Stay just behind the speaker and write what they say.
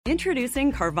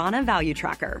Introducing Carvana Value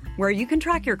Tracker, where you can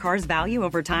track your car's value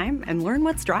over time and learn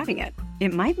what's driving it.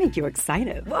 It might make you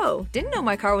excited. Whoa, didn't know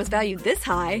my car was valued this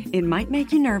high. It might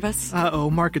make you nervous.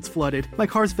 Uh-oh, market's flooded. My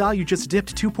car's value just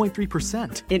dipped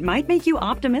 2.3%. It might make you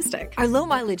optimistic. Our low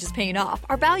mileage is paying off.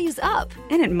 Our value's up.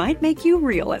 And it might make you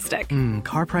realistic.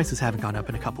 Car prices haven't gone up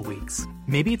in a couple weeks.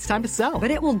 Maybe it's time to sell.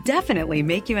 But it will definitely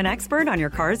make you an expert on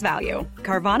your car's value.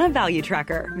 Carvana Value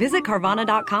Tracker. Visit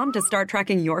Carvana.com to start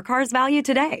tracking your car's value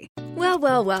today.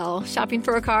 Well. Shopping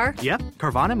for a car? Yep,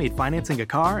 Carvana made financing a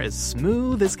car as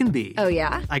smooth as can be. Oh,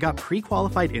 yeah? I got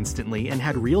pre-qualified instantly and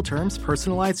had real terms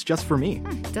personalized just for me.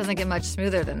 Doesn't get much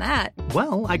smoother than that.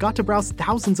 Well, I got to browse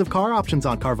thousands of car options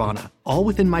on Carvana, all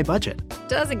within my budget.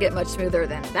 Doesn't get much smoother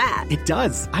than that. It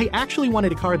does. I actually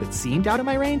wanted a car that seemed out of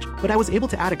my range, but I was able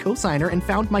to add a cosigner and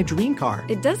found my dream car.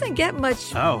 It doesn't get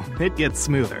much... Oh, it gets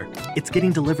smoother. It's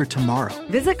getting delivered tomorrow.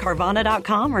 Visit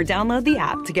Carvana.com or download the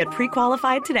app to get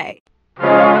pre-qualified today.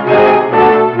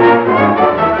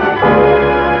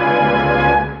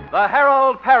 The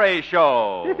Harold Perry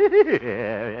Show.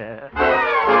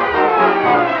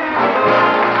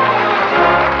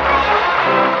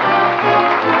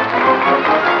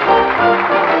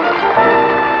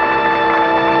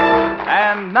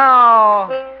 And now,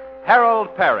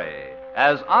 Harold Perry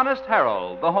as Honest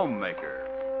Harold, the homemaker.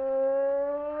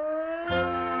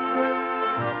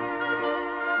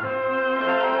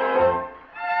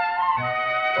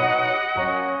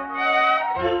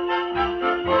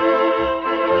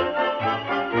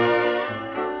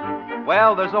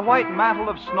 Well, there's a white mantle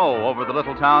of snow over the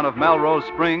little town of Melrose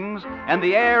Springs, and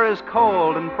the air is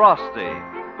cold and frosty.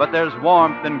 But there's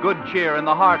warmth and good cheer in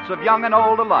the hearts of young and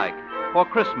old alike, for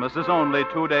Christmas is only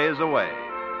 2 days away.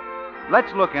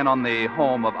 Let's look in on the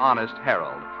home of Honest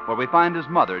Harold, where we find his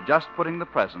mother just putting the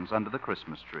presents under the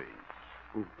Christmas tree.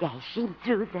 Dashing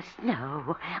through the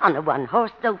snow on a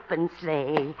one-horse open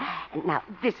sleigh. And now,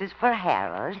 this is for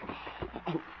Harold,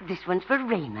 and this one's for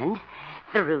Raymond.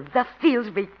 Through the fields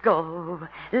we go,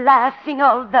 laughing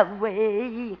all the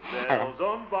way. Bells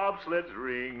on bobsleds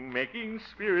ring, making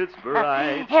spirits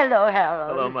bright. Hello,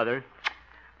 Harold. Hello, Mother.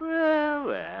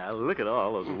 Well, look at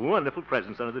all those wonderful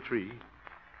presents under the tree.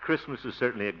 Christmas is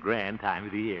certainly a grand time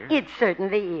of the year. It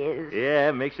certainly is. Yeah,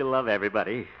 it makes you love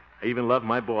everybody. I even love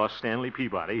my boss, Stanley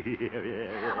Peabody.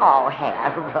 Yeah. Oh,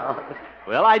 Harold.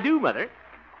 Well, I do, Mother.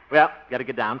 Well, got to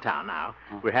get downtown now.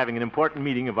 We're having an important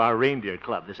meeting of our reindeer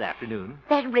club this afternoon.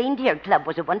 That reindeer club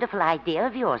was a wonderful idea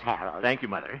of yours, Harold. Thank you,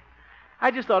 Mother.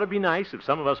 I just thought it'd be nice if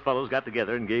some of us fellows got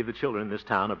together and gave the children in this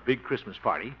town a big Christmas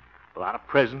party. A lot of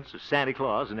presents, a Santa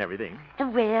Claus, and everything.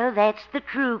 Well, that's the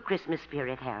true Christmas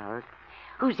spirit, Harold.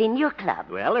 Who's in your club?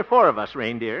 Well, there are 4 of us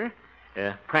reindeer.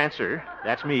 Prancer,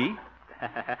 that's me.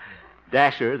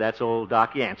 Dasher, that's old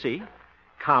Doc Yancey.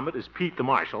 Comet is Pete the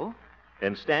Marshal.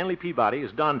 And Stanley Peabody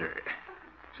is Donder.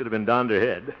 Should have been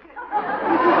Donderhead.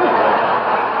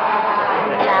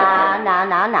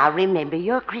 Now, remember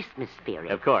your Christmas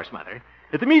spirit. Of course, Mother.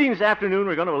 At the meeting this afternoon,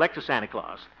 we're going to elect a Santa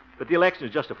Claus. But the election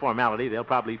is just a formality. They'll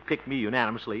probably pick me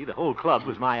unanimously. The whole club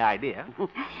was my idea.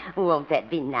 Won't that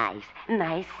be nice?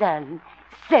 My son,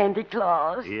 Santa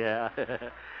Claus. Yeah.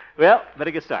 Well,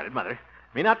 better get started, Mother.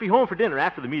 May not be home for dinner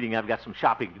after the meeting. I've got some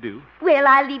shopping to do. Well,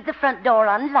 I'll leave the front door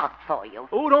unlocked for you.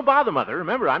 Oh, don't bother, Mother.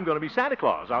 Remember, I'm going to be Santa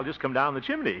Claus. I'll just come down the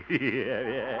chimney.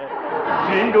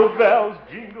 Yeah. Jingle bells,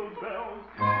 jingle bells.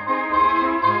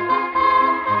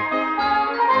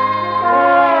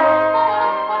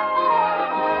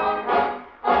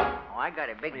 Oh, I got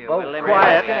a big boat.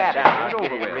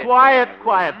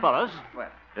 Quiet, fellas.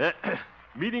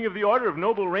 Meeting of the Order of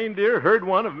Noble Reindeer, Herd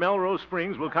 1 of Melrose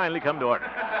Springs will kindly come to order.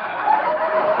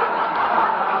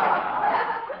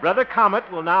 Brother Comet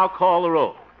will now call the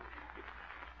roll.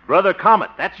 Brother Comet,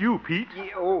 that's you, Pete.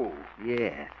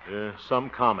 Yeah. Some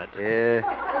Comet.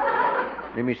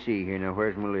 Let me see here now.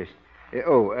 Where's my list?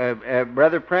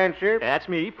 Brother Prancer. That's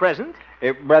me, present.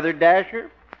 Brother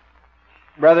Dasher.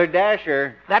 Brother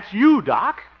Dasher. That's you,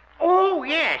 Doc. Oh,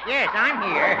 yes, I'm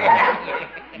here.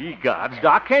 Ye gods,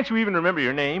 Doc, can't you even remember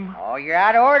your name? Oh, you're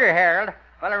out of order, Harold.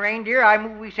 Fellow reindeer, I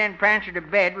move we send Prancer to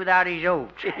bed without his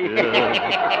oats.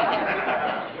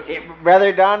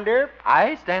 Brother Donder?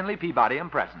 I, Stanley Peabody, am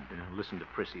present. Listen to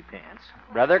Prissy Pants.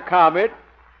 Brother Comet?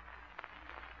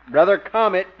 Brother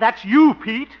Comet? That's you,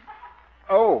 Pete.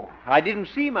 Oh, I didn't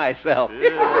see myself. Now,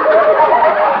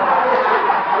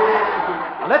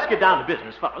 let's get down to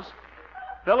business, fellas.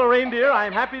 Fellow reindeer, I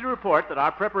am happy to report that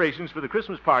our preparations for the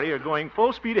Christmas party are going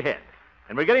full speed ahead.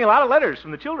 And we're getting a lot of letters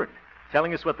from the children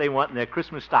telling us what they want in their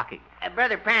Christmas stocking.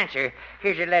 Brother Prancer,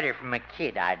 here's a letter from a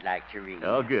kid I'd like to read.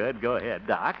 Oh, good. Go ahead,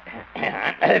 Doc.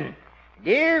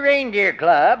 Dear Reindeer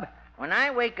Club, when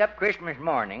I wake up Christmas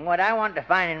morning, what I want to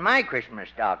find in my Christmas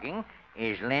stocking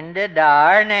is Linda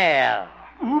Darnell.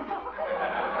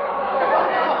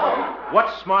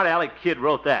 What smart aleck kid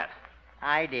wrote that?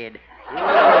 I did.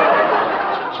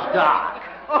 Doc.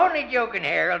 Only joking,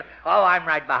 Harold. Oh, I'm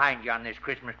right behind you on this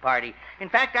Christmas party. In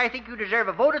fact, I think you deserve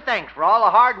a vote of thanks for all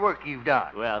the hard work you've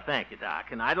done. Well, thank you,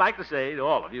 Doc. And I'd like to say to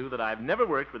all of you that I've never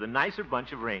worked with a nicer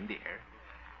bunch of reindeer.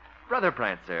 Brother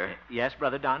Prancer, Yes,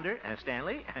 Brother Donder?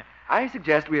 Stanley? I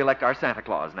suggest we elect our Santa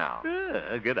Claus now.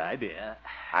 Good idea.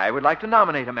 I would like to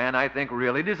nominate a man I think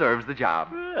really deserves the job.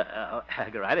 Well,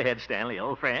 go right ahead, Stanley,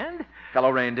 old friend. Fellow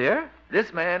reindeer,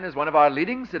 this man is one of our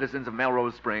leading citizens of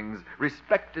Melrose Springs,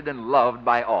 respected and loved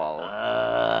by all.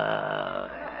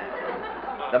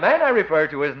 The man I refer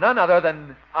to is none other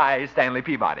than I, Stanley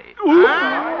Peabody. Wait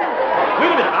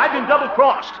a minute, I've been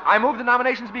double-crossed. I move the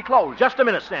nominations be closed. Just a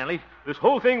minute, Stanley. This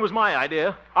whole thing was my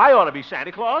idea. I ought to be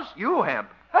Santa Claus. You, Hemp?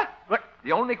 Huh? What?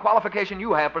 The only qualification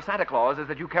you have for Santa Claus is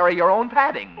that you carry your own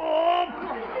padding.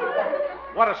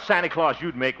 What a Santa Claus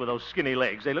you'd make with those skinny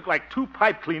legs. They look like two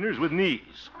pipe cleaners with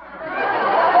knees.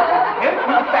 Hemp,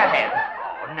 you fathead.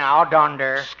 Oh, now,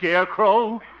 Donder.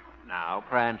 Scarecrow. Now,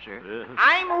 Prancer.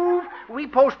 I move we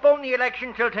postpone the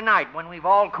election till tonight when we've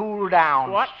all cooled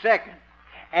down. What? Second.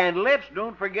 And let's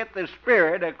don't forget the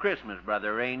spirit of Christmas,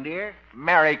 Brother Reindeer.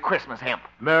 Merry Christmas, Hemp.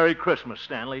 Merry Christmas,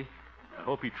 Stanley. I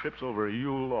hope he trips over a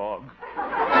Yule log.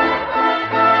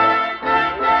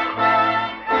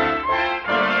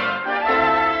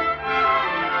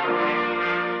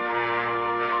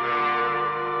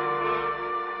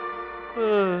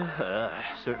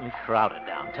 Certainly crowded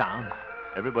downtown.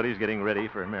 Everybody's getting ready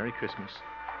for a Merry Christmas.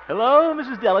 Hello,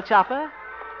 Mrs. Delachopper?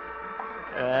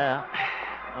 I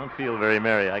don't feel very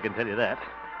merry, I can tell you that.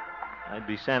 I'd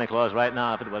be Santa Claus right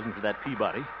now if it wasn't for that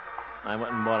Peabody. I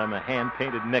went and bought him a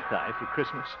hand-painted necktie for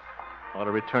Christmas. Ought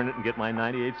to return it and get my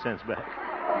 98 cents back.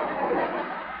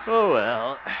 Oh,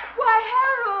 well. Why,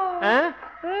 Harold! Huh?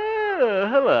 Oh,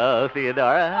 hello,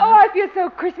 Theodora. Oh, I feel so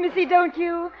Christmassy, don't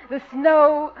you? The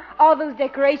snow, all those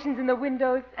decorations in the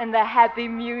windows, and the happy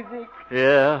music.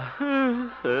 Yeah.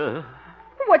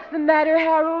 What's the matter,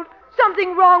 Harold?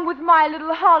 Something wrong with my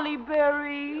little holly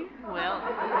berry? Well,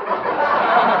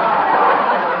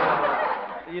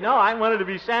 You know, I wanted to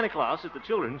be Santa Claus at the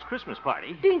children's Christmas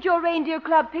party. Didn't your reindeer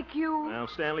club pick you? Well,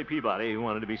 Stanley Peabody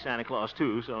wanted to be Santa Claus,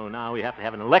 too, so now we have to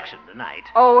have an election tonight.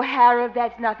 Oh, Harold,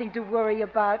 that's nothing to worry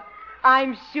about.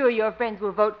 I'm sure your friends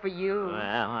will vote for you.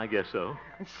 Well, I guess so.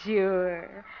 Sure.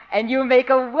 And you'll make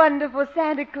a wonderful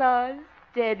Santa Claus,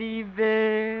 Teddy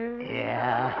Bear.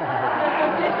 yeah.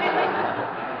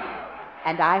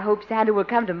 And I hope Santa will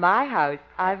come to my house.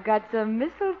 I've got some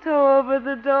mistletoe over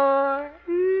the door.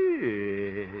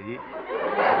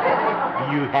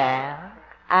 You have?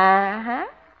 Uh-huh.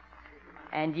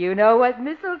 And you know what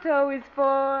mistletoe is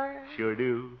for? Sure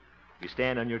do. You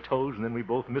stand on your toes and then we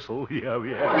both mistle. Yeah.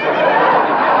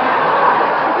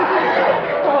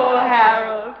 Oh,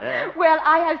 Harold. Well,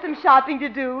 I have some shopping to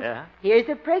do. Yeah? Here's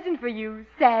a present for you,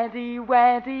 Santy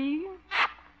Wanty.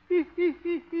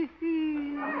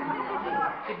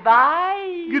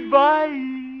 Goodbye.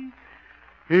 Goodbye.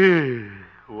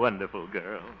 Wonderful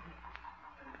girl.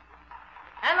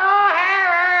 Hello,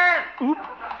 Harold! Oop.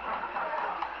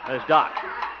 There's Doc.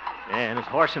 And his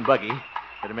horse and buggy.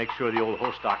 Better make sure the old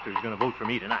horse doctor is going to vote for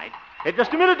me tonight. Hey,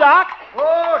 just a minute, Doc.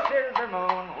 Oh, Silver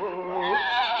Moon. Oh.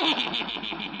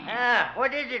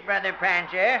 What is it, Brother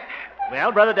Prancer?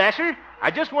 Well, Brother Dasher, I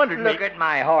just wondered... Look at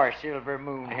my horse, Silver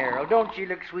Moon, Harold. Don't she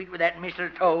look sweet with that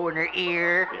mistletoe in her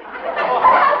ear?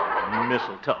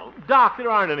 Mistletoe. Doc, there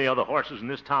aren't any other horses in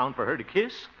this town for her to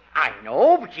kiss. I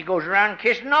know, but she goes around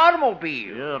kissing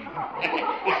automobiles. Yeah.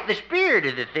 It's the spirit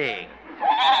of the thing.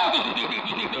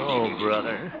 Oh,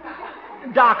 brother.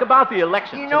 Doc, about the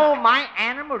election. You know, my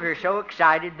animals are so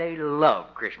excited they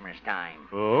love Christmas time.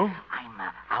 Oh?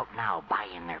 I'm out now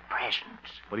buying their presents.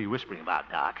 What are you whispering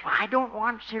about, Doc? I don't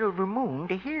want Silver Moon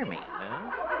to hear me.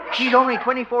 Huh? She's only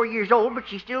 24 years old, but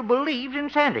she still believes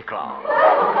in Santa Claus.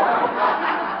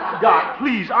 Doc,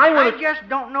 please, I want I just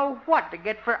don't know what to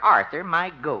get for Arthur,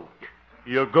 my goat.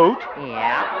 Your goat?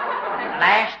 Yeah.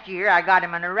 Last year I got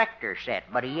him an erector set,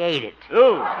 but he ate it.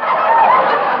 Oh.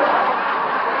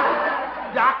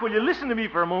 Doc, will you listen to me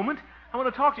for a moment? I want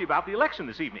to talk to you about the election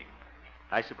this evening.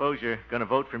 I suppose you're going to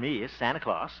vote for me as Santa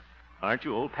Claus. Aren't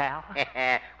you, old pal?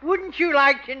 Wouldn't you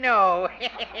like to know?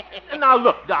 Now,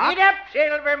 look, Doc. Eat up,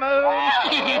 Silver Moon.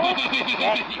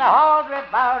 It's the whole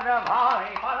about of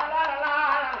holly.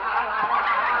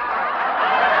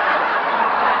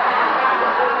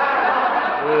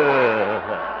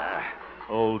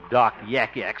 Old Doc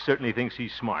Yak Yak certainly thinks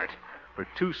he's smart. For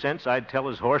 2 cents, I'd tell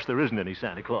his horse there isn't any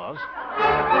Santa Claus.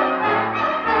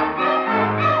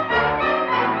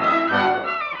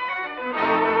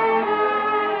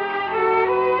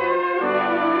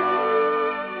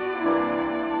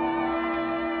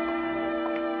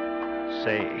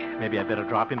 Say, maybe I better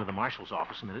drop into the marshal's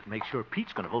office a minute and make sure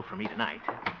Pete's going to vote for me tonight.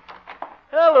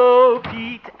 Hello,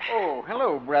 Pete. Oh,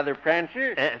 hello, Brother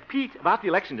Prancer. Pete, about the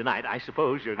election tonight, I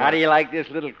suppose you're going How do you like this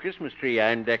little Christmas tree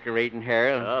I'm decorating,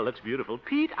 Harold? Oh, that's beautiful.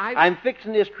 Pete, I'm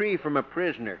fixing this tree from a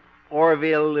prisoner,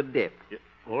 Orville the Dip.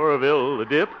 Orville the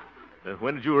Dip?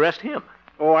 When did you arrest him?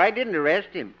 Oh, I didn't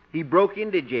arrest him. He broke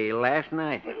into jail last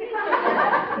night.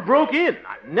 Broke in?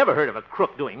 I've never heard of a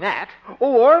crook doing that.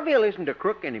 Oh, Orville isn't a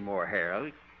crook anymore,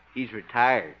 Harold. He's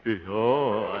retired.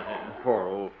 Oh. Poor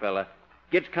old fella.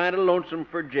 Gets kind of lonesome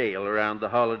for jail around the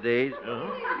holidays.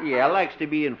 Oh? Yeah, likes to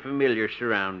be in familiar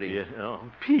surroundings. Yeah. Oh,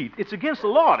 Pete, it's against the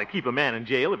law to keep a man in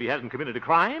jail if he hasn't committed a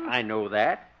crime. I know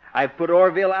that. I've put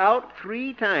Orville out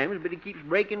 3 times, but he keeps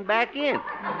breaking back in.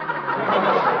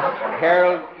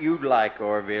 Harold, you'd like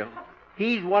Orville.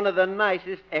 He's one of the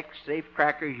nicest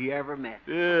ex-safecrackers you ever met.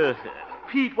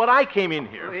 Pete, what I came in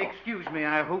here... Excuse me,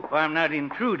 I hope I'm not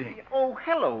intruding. Oh,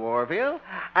 hello, Orville.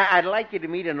 I'd like you to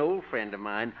meet an old friend of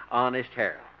mine, Honest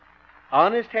Harold.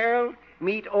 Honest Harold,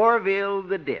 meet Orville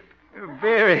the Dip.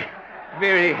 Very,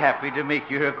 very happy to make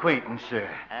your acquaintance, sir.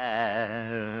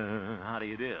 How do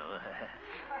you do?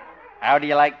 How do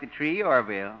you like the tree,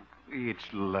 Orville? It's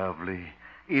lovely.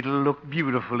 It'll look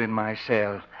beautiful in my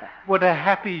cell. What a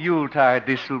happy Yuletide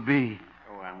this'll be.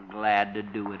 Oh, I'm glad to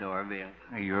do it, Orville.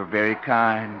 You're very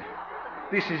kind.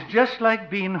 This is just like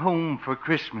being home for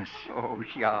Christmas. Oh,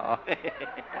 yeah.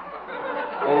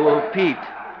 Oh, Pete,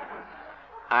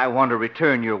 I want to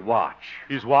return your watch.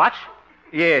 His watch?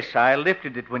 Yes, I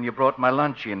lifted it when you brought my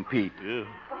lunch in, Pete. Yeah.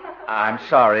 I'm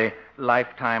sorry.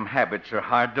 Lifetime habits are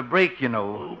hard to break, you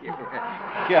know.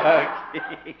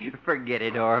 Forget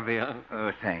it, Orville.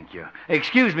 Oh, thank you.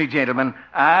 Excuse me, gentlemen.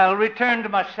 I'll return to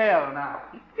my cell now.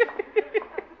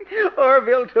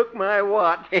 Orville took my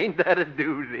watch. Ain't that a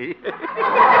doozy?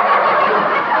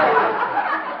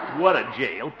 What a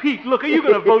jail. Pete, look, are you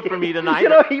going to vote for me tonight? You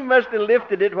know, he must have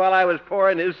lifted it while I was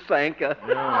pouring his Sanka.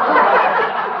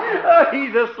 Oh,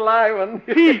 he's a sly one.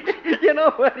 Pete! You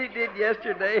know what he did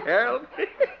yesterday, Harold?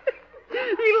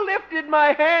 He lifted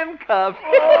my handcuffs.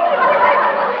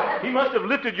 Oh. He must have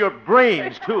lifted your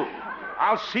brains, too.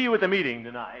 I'll see you at the meeting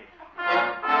tonight.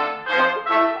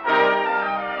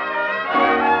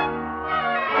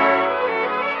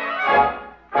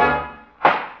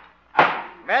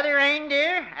 Brother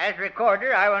Reindeer, as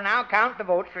recorder, I will now count the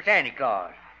votes for Santa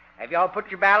Claus. Have you all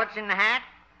put your ballots in the hat?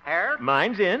 Harold?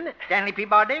 Mine's in. Stanley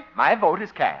Peabody? My vote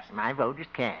is cast. My vote is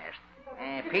cast.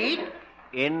 Pete?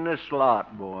 In the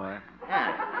slot, boy.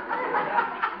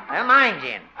 Well, mine's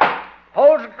in.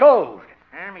 Polls are closed.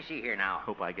 Let me see here now.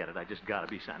 Hope I get it. I just gotta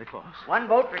be Santa Claus. 1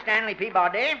 vote for Stanley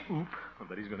Peabody. Oop. I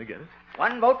bet he's gonna get it.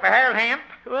 1 vote for Harold Hemp.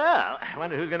 Well, I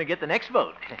wonder who's gonna get the next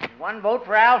vote. 1 vote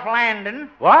for Alf Landon.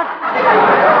 What? I'm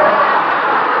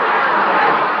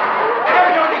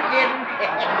only kidding.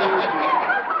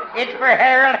 It's for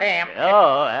Harold Hemp.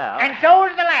 Oh, well. And so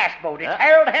is the last vote. It's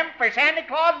Harold Hemp for Santa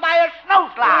Claus by a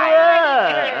snowslide.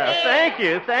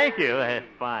 Yeah. Thank you.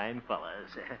 Fine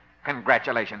fellas.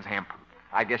 Congratulations, Hemp.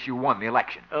 I guess you won the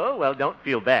election. Oh, well, don't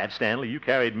feel bad, Stanley. You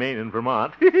carried Maine and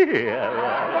Vermont.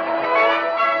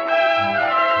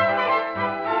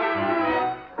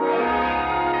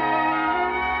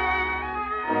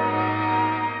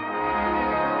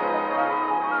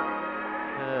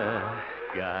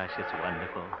 Gosh, it's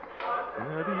wonderful.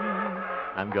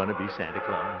 I'm going to be Santa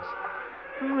Claus.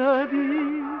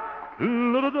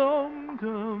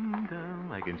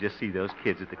 I can just see those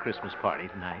kids at the Christmas party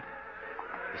tonight.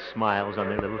 The smiles on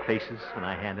their little faces when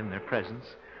I hand them their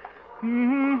presents. Good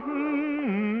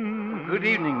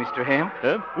evening, Mr. Hemp.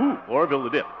 Orville the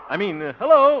Dip.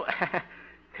 Hello.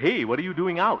 Hey, what are you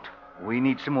doing out? We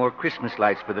need some more Christmas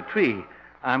lights for the tree.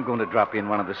 I'm going to drop in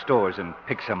one of the stores and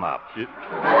pick some up.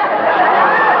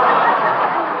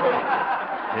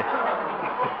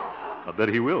 I bet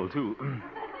he will, too.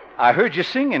 I heard you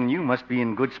singing. You must be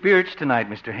in good spirits tonight,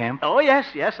 Mr. Hemp. Oh,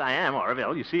 yes, I am,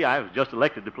 Orville. You see, I was just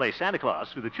elected to play Santa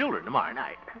Claus for the children tomorrow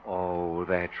night. Oh,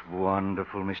 that's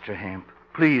wonderful, Mr. Hemp.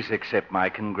 Please accept my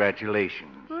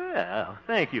congratulations. Well,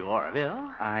 thank you,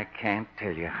 Orville. I can't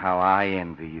tell you how I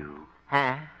envy you.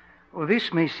 Huh? Well,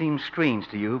 this may seem strange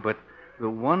to you, but the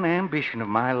one ambition of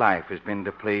my life has been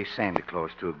to play Santa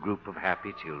Claus to a group of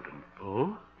happy children.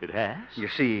 Oh, it has? You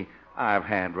see, I've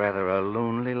had rather a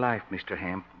lonely life, Mr.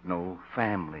 Hemp. No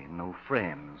family, no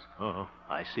friends. Oh,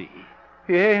 I see.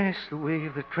 Yes, the way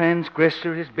of the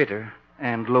transgressor is bitter.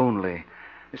 and lonely,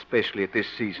 especially at this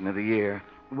season of the year.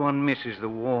 One misses the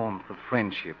warmth of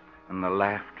friendship and the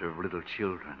laughter of little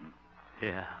children.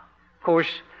 Yeah. Of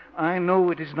course, I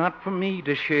know it is not for me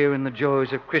to share in the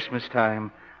joys of Christmas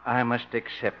time. I must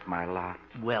accept my lot.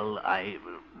 Well,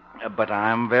 But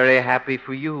I'm very happy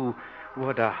for you.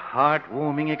 What a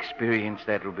heartwarming experience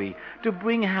that will be, to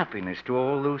bring happiness to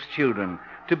all those children,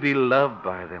 to be loved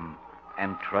by them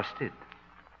and trusted.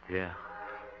 Yeah.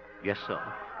 Guess so.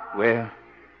 Well,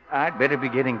 I'd better be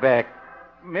getting back.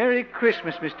 Merry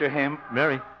Christmas, Mr. Hemp.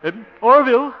 Merry.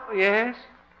 Orville? Yes?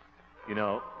 You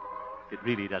know, it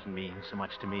really doesn't mean so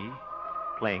much to me,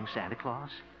 playing Santa Claus.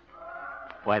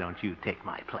 Why don't you take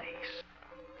my place?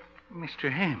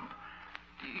 Mr. Hemp,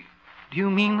 do you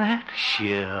mean that?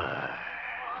 Sure.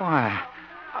 Why,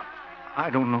 I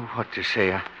don't know what to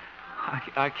say.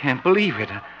 I can't believe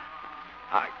it.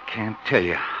 I can't tell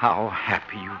you how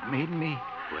happy you've made me.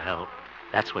 Well,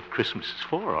 that's what Christmas is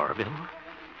for, Orville.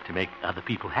 To make other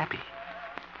people happy.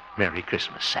 Merry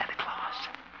Christmas, Santa Claus.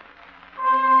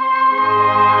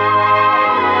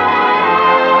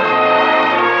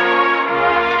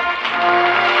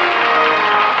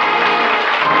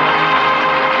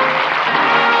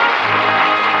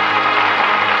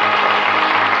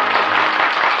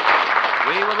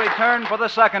 Return for the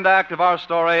second act of our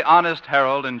story, Honest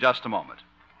Harold, in just a moment.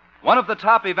 One of the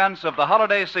top events of the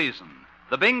holiday season,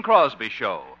 the Bing Crosby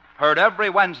Show, heard every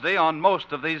Wednesday on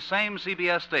most of these same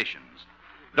CBS stations.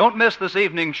 Don't miss this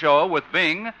evening's show with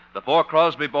Bing, the four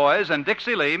Crosby boys, and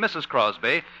Dixie Lee, Mrs.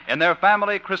 Crosby, in their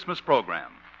family Christmas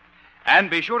program.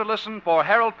 And be sure to listen for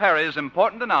Harold Perry's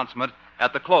important announcement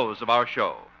at the close of our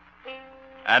show.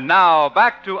 And now,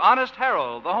 back to Honest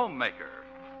Harold, the homemaker.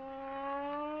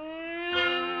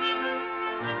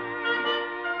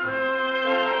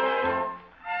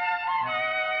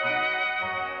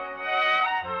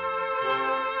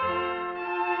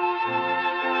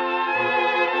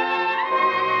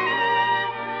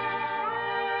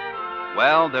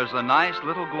 Well, there's a nice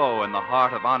little glow in the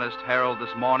heart of Honest Harold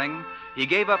this morning. He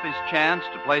gave up his chance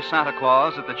to play Santa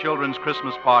Claus at the children's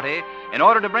Christmas party in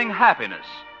order to bring happiness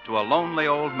to a lonely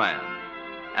old man.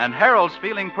 And Harold's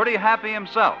feeling pretty happy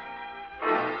himself.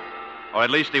 Or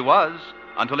at least he was,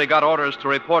 until he got orders to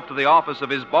report to the office of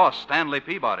his boss, Stanley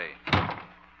Peabody.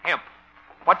 Hemp,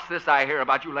 what's this I hear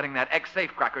about you letting that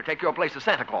ex-safecracker take your place as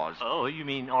Santa Claus? Oh, you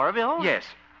mean Orville? Yes.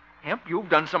 Hemp, you've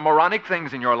done some moronic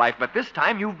things in your life, but this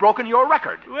time you've broken your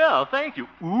record. Well, thank you.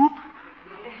 Oop.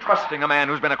 Trusting a man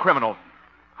who's been a criminal.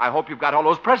 I hope you've got all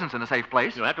those presents in a safe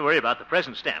place. You don't have to worry about the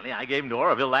presents, Stanley. I gave them to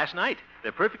Orville last night.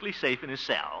 They're perfectly safe in his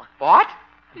cell. What?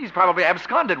 He's probably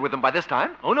absconded with them by this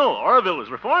time. Oh, no. Orville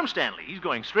is reformed, Stanley. He's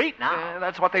going straight now.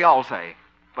 That's what they all say.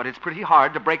 But it's pretty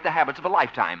hard to break the habits of a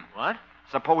lifetime. What?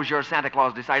 Suppose your Santa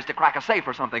Claus decides to crack a safe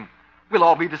or something. We'll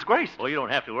all be disgraced. Well, you don't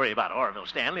have to worry about Orville,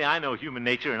 Stanley. I know human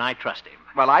nature, and I trust him.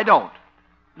 Well, I don't.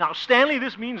 Now, Stanley,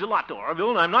 this means a lot to Orville,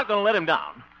 and I'm not going to let him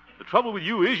down. The trouble with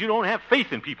you is you don't have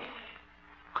faith in people.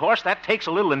 Of course, that takes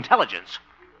a little intelligence.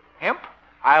 Hemp,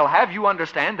 I'll have you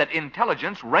understand that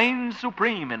intelligence reigns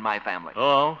supreme in my family.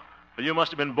 Oh? Well, you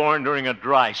must have been born during a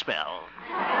dry spell.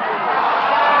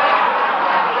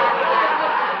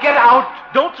 Get out!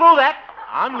 Don't throw that!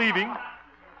 I'm leaving.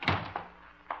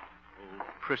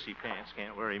 Prissy pants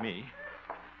can't worry me.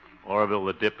 Orville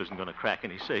the Dip isn't going to crack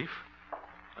any safe.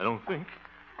 I don't think.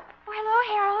 Oh, hello,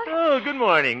 Harold. Oh, good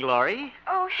morning, Glory.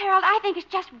 Oh, Harold, I think it's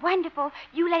just wonderful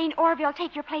you letting Orville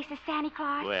take your place as Santa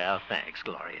Claus. Well, thanks,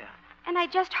 Gloria. And I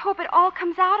just hope it all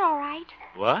comes out all right.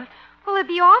 What? Well, it'd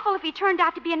be awful if he turned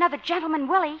out to be another Gentleman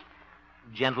Willie.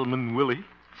 Gentleman Willie?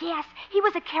 Yes, he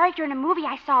was a character in a movie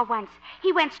I saw once.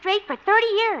 He went straight for 30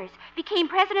 years, became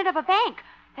president of a bank.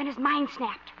 Then his mind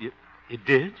snapped. It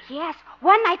did? Yes.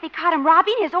 One night they caught him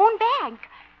robbing his own bank.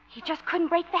 He just couldn't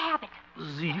break the habit.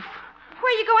 Zeef.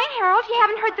 Where are you going, Harold? You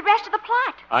haven't heard the rest of the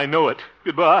plot. I know it.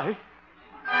 Goodbye.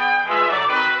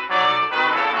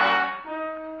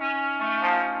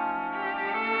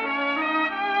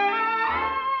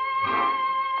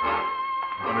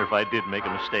 Wonder if I did make a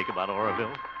mistake about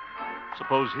Orville.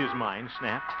 Suppose his mind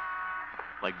snapped.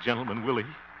 Like Gentleman Willie.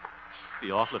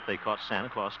 Be awful if they caught Santa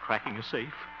Claus cracking a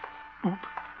safe. Oop.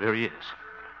 There he is.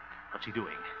 What's he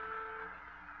doing?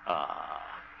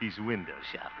 He's window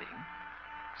shopping.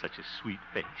 Such a sweet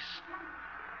face.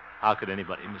 How could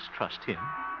anybody mistrust him?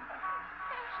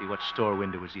 See, what store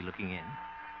window is he looking in?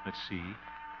 Let's see.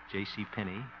 J.C.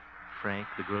 Penney, Frank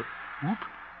the Grocer. Whoop.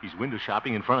 He's window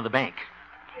shopping in front of the bank.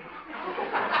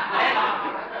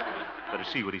 Better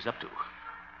see what he's up to.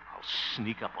 I'll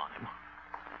sneak up on him.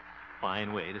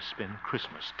 Fine way to spend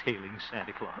Christmas tailing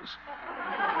Santa Claus.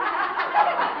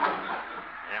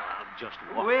 I'll just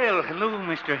walk. Well, hello,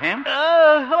 Mr. Hemp.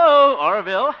 Hello,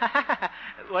 Orville.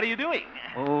 What are you doing?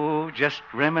 Oh, just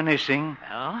reminiscing.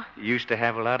 Oh? Used to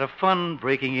have a lot of fun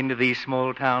breaking into these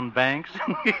small-town banks.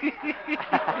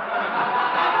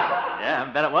 Yeah,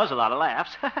 I bet it was a lot of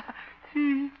laughs.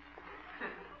 You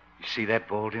see that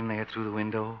vault in there through the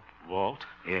window? Vault?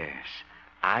 Yes.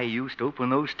 I used to open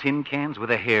those tin cans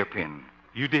with a hairpin.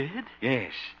 You did?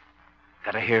 Yes.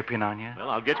 Got a hairpin on you? Well,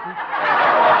 I'll get you.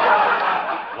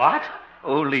 What?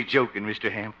 Only joking,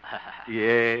 Mr. Hemp.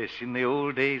 Yes, in the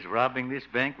old days, robbing this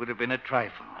bank would have been a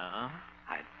trifle. Uh-huh.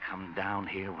 I'd come down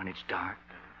here when it's dark,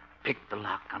 pick the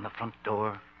lock on the front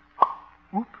door,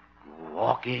 whoop,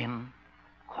 walk in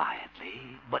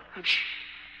quietly, but shh.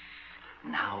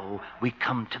 Now we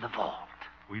come to the vault.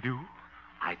 We do?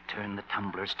 I turn the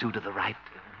tumblers 2 to the right,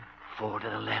 4 to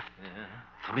the left,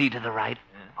 3 to the right.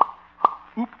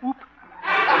 Whoop, whoop.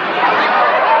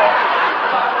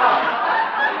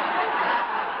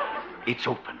 It's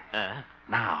open.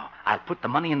 Now, I'll put the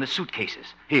money in the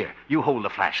suitcases. Here, you hold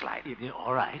the flashlight.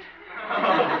 All right.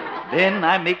 Then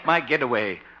I make my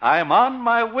getaway. I'm on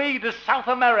my way to South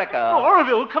America.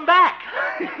 Orville, come back.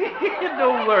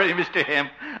 Don't worry, Mr.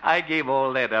 Hemp. I gave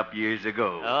all that up years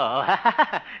ago.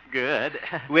 Oh, good.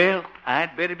 Well,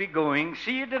 I'd better be going.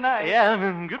 See you tonight.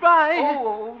 Yeah, goodbye.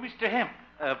 Oh, Mr. Hemp.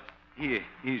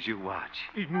 Here's your watch.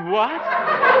 What?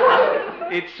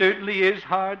 It certainly is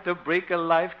hard to break a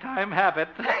lifetime habit.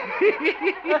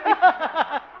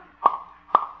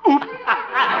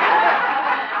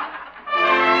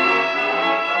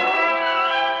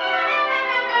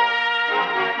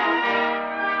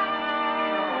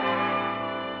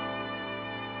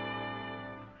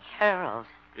 Harold.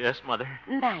 Yes, Mother?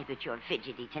 My, but you're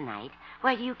fidgety tonight.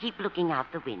 Why do you keep looking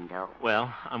out the window?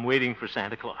 Well, I'm waiting for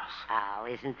Santa Claus. Oh,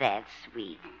 isn't that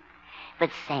sweet?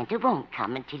 But Santa won't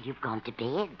come until you've gone to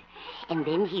bed. And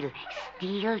then he'll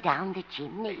steal down the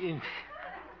chimney.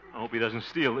 I hope he doesn't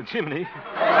steal the chimney.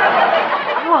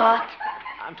 What?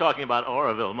 I'm talking about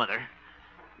Orville, Mother.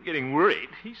 I'm getting worried.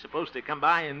 He's supposed to come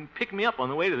by and pick me up on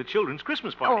the way to the children's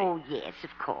Christmas party. Oh, yes,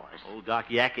 of course. Old Doc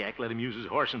Yak Yak let him use his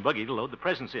horse and buggy to load the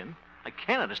presents in. I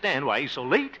can't understand why he's so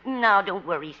late. Now, don't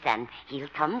worry, son. He'll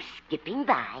come skipping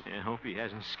by. I hope he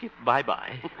hasn't skipped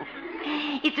bye-bye.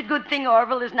 It's a good thing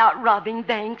Orville is not robbing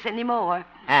banks anymore.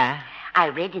 Ah? I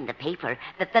read in the paper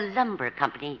that the lumber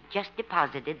company just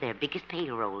deposited their biggest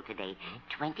payroll today,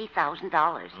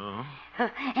 $20,000. Oh?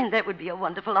 And that would be a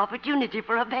wonderful opportunity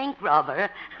for a bank robber.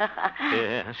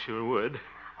 Yeah, sure would.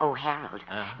 Oh, Harold,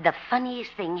 the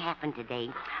funniest thing happened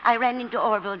today. I ran into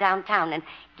Orville downtown, and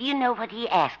do you know what he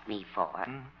asked me for?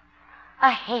 A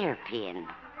hairpin.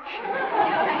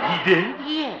 He did?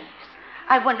 Yes.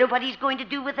 I wonder what he's going to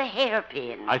do with a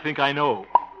hairpin. I think I know.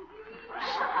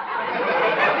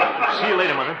 See you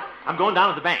later, Mother. I'm going down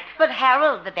to the bank. But,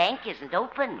 Harold, the bank isn't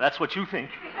open. That's what you think.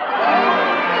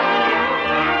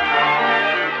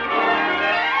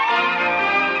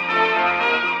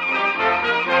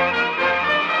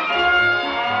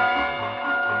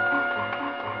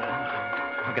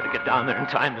 I've got to get down there in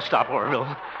time to stop Orville.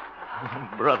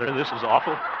 Brother, this is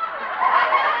awful.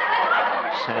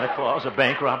 Santa Claus, a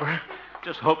bank robber.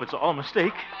 Just hope it's all a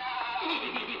mistake.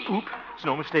 Oop, it's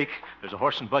no mistake. There's a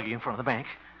horse and buggy in front of the bank.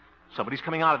 Somebody's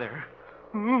coming out of there.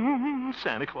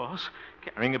 Santa Claus,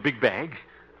 carrying a big bag.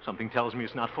 Something tells me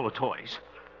it's not full of toys.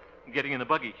 Getting in the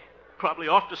buggy. Probably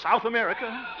off to South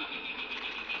America.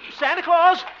 Santa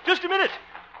Claus, just a minute.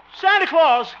 Santa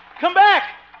Claus, come back.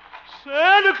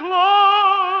 Santa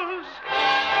Claus!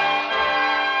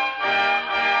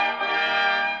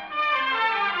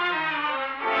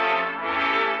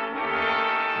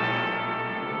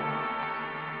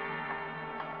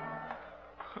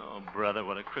 Oh, brother,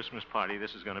 what a Christmas party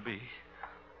this is going to be.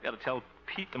 Got to tell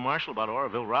Pete the marshal about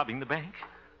Orville robbing the bank.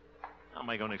 How am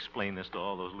I going to explain this to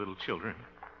all those little children?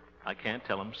 I can't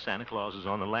tell them Santa Claus is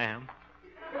on the lam.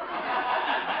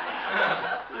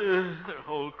 Their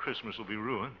whole Christmas will be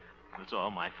ruined. It's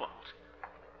all my fault.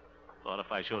 Thought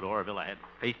if I showed Orville I had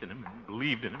faith in him and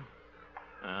believed in him.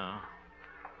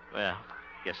 Well,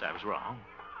 guess I was wrong.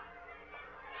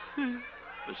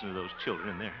 Listen to those children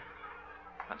in there.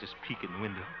 I'll just peek in the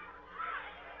window.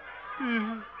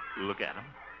 Look at them.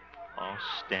 All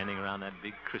standing around that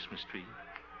big Christmas tree.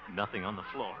 Nothing on the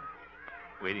floor.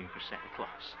 Waiting for Santa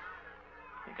Claus.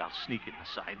 I think I'll sneak in the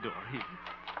side door here.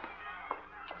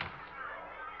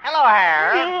 Hello,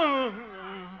 Harold.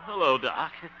 Hello,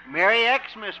 Doc. Merry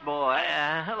Xmas, boy.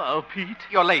 Hello, Pete.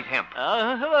 You're late, Hemp.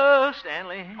 Hello,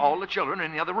 Stanley. All the children are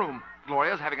in the other room.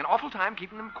 Gloria's having an awful time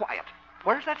keeping them quiet.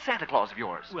 Where's that Santa Claus of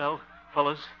yours? Well,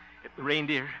 fellas, the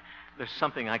reindeer, there's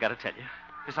something I got to tell you.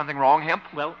 Is something wrong, Hemp?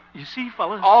 Well, you see,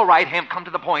 fellas... All right, Hemp, come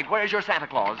to the point. Where's your Santa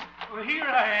Claus? Well, here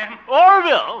I am.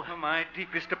 Orville! Well, my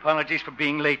deepest apologies for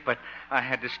being late, but I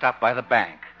had to stop by the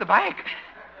bank. The bank?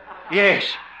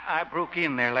 Yes. I broke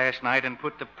in there last night and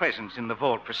put the presents in the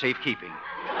vault for safekeeping.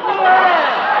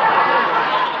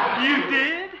 You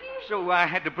did? So I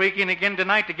had to break in again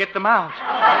tonight to get them out.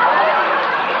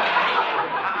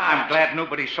 I'm glad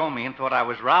nobody saw me and thought I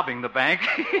was robbing the bank.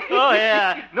 Oh,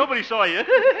 yeah. Nobody saw you.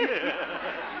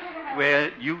 Well,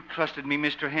 you trusted me,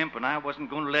 Mr. Hemp, and I wasn't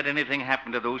going to let anything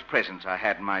happen to those presents I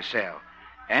had in my cell.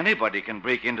 Anybody can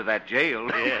break into that jail.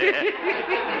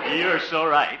 Yeah. You're so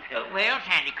right. Well,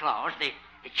 Santa Claus, the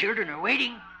children are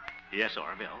waiting. Yes,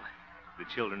 Orville. The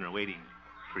children are waiting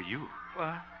for you.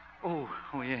 What? Oh,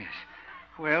 yes.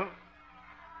 Well,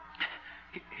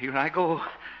 here I go.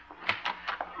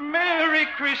 Merry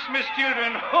Christmas,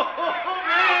 children. Merry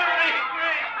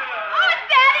Christmas. Oh,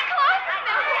 Santa Claus!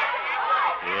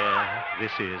 Yeah,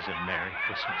 this is a Merry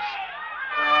Christmas.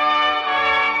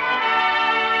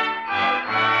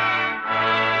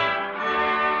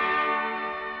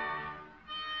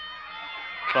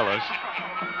 Fellas,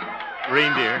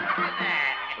 reindeer,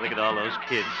 look at all those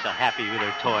kids so happy with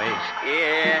their toys.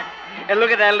 Yeah. And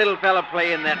look at that little fella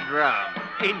playing that drum.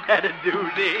 Ain't that a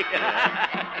doozy?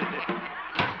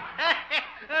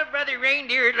 Brother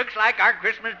Reindeer, it looks like our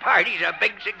Christmas party's a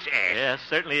big success. Yes,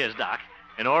 certainly is, Doc.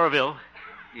 And Orville.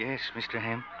 Yes, Mr.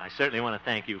 Hemp. I certainly want to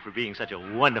thank you for being such a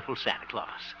wonderful Santa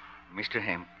Claus. Mr.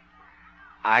 Hemp,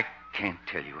 I can't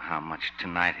tell you how much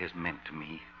tonight has meant to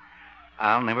me.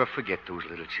 I'll never forget those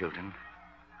little children.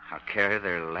 I'll carry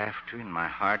their laughter in my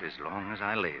heart as long as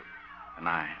I live. And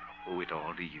I owe it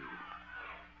all to you.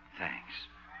 Thanks.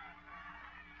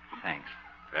 Thanks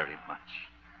very much.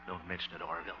 Don't mention it,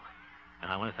 Orville.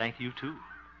 And I want to thank you, too.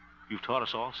 You've taught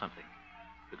us all something.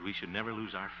 That we should never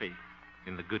lose our faith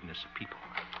in the goodness of people.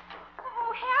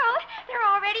 Oh, Harold, they're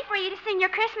all ready for you to sing your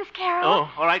Christmas carol. Oh,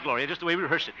 all right, Gloria. Just the way we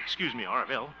rehearsed it. Excuse me,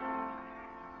 Orville.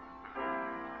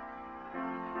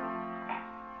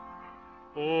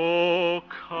 Oh,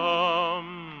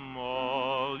 come,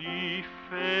 all ye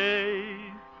faithful,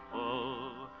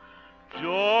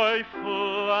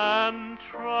 joyful and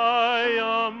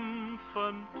triumphant.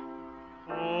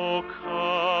 Oh,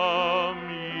 come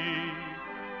ye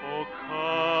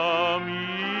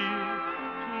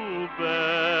to Bethlehem.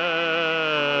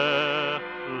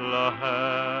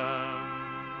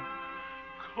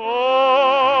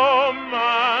 Come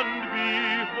and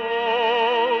behold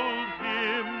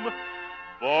him,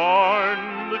 born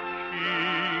the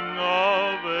King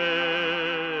of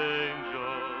angels.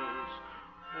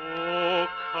 Oh,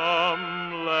 come,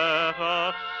 let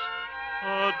us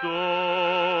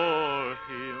adore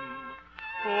him.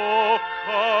 Oh,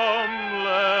 come,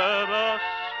 let us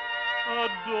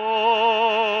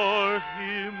adore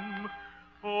him.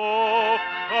 Oh,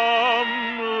 come,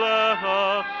 let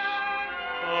us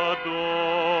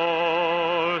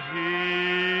adore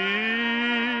him.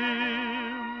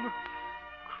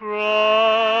 Christ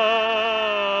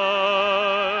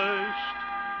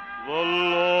the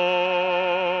Lord.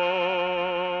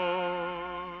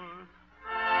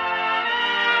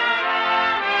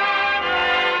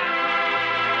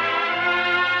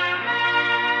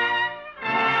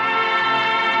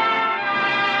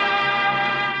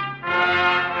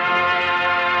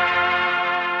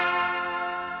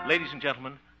 Ladies and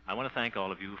gentlemen, I want to thank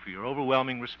all of you for your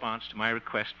overwhelming response to my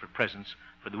request for presents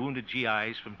for the wounded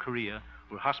GIs from Korea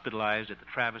who were hospitalized at the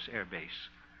Travis Air Base.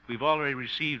 We've already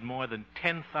received more than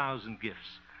 10,000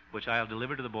 gifts, which I'll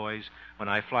deliver to the boys when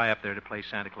I fly up there to play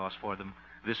Santa Claus for them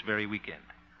this very weekend.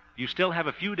 You still have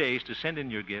a few days to send in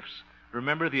your gifts.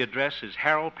 Remember, the address is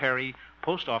Harold Perry,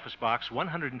 Post Office Box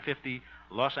 150,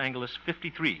 Los Angeles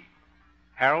 53.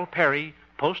 Harold Perry,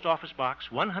 Post Office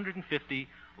Box 150,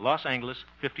 Los Angeles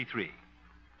 53.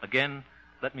 Again,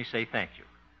 let me say thank you.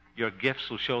 Your gifts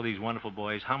will show these wonderful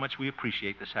boys how much we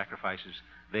appreciate the sacrifices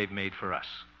they've made for us.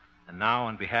 And now,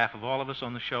 on behalf of all of us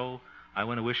on the show, I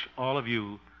want to wish all of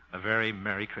you a very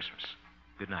Merry Christmas.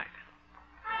 Good night.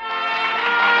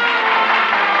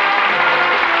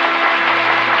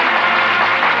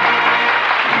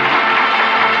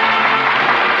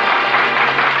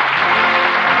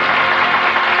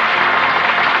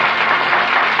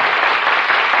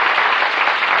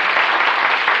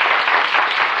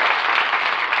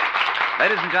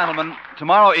 Ladies and gentlemen,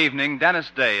 tomorrow evening, Dennis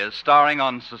Day is starring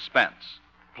on Suspense,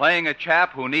 playing a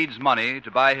chap who needs money to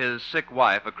buy his sick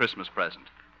wife a Christmas present.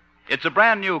 It's a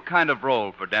brand new kind of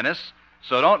role for Dennis,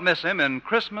 so don't miss him in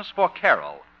Christmas for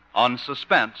Carol on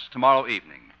Suspense tomorrow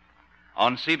evening.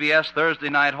 On CBS Thursday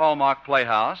night Hallmark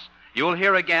Playhouse, you'll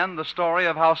hear again the story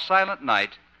of how Silent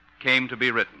Night came to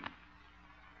be written.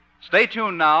 Stay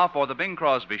tuned now for The Bing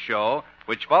Crosby Show,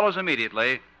 which follows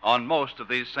immediately on most of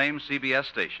these same CBS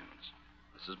stations.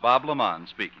 This is Bob Lamont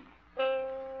speaking.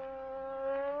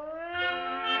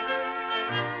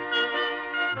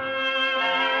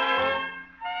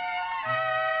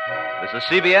 This is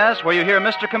CBS, where you hear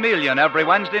Mr. Chameleon every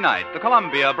Wednesday night, the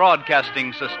Columbia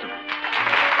Broadcasting System.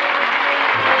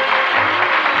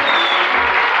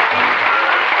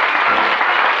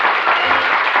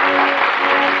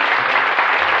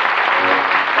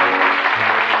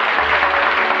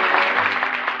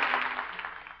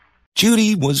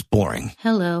 Judy was boring.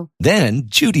 Hello. Then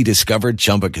Judy discovered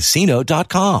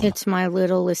ChumbaCasino.com. It's my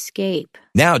little escape.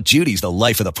 Now Judy's the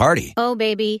life of the party. Oh,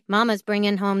 baby, mama's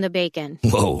bringing home the bacon.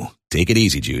 Whoa, take it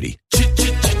easy, Judy.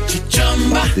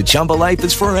 The Chumba life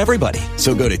is for everybody.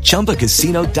 So go to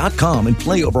ChumbaCasino.com and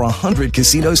play over 100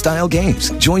 casino-style games.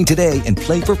 Join today and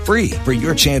play for free for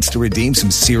your chance to redeem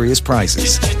some serious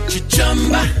prizes.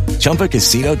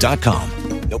 ChumbaCasino.com.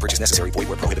 No purchase necessary. Void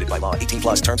where prohibited by law. 18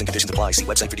 plus terms and conditions apply. See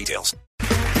website for details.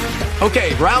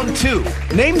 Okay, round two.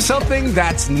 Name something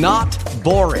that's not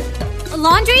boring. A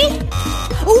laundry?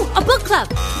 Ooh, a book club.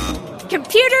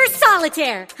 Computer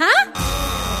solitaire, huh?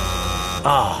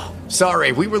 Ah,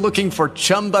 sorry. We were looking for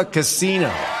Chumba Casino.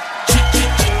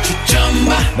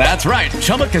 That's right.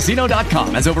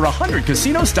 ChumbaCasino.com has over 100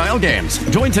 casino-style games.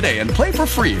 Join today and play for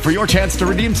free for your chance to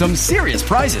redeem some serious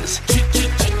prizes.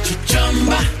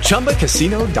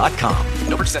 ChumbaCasino.com.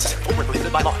 No purchase necessary. Void where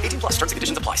prohibited by law. 18 plus terms and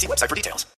conditions apply. See website for details.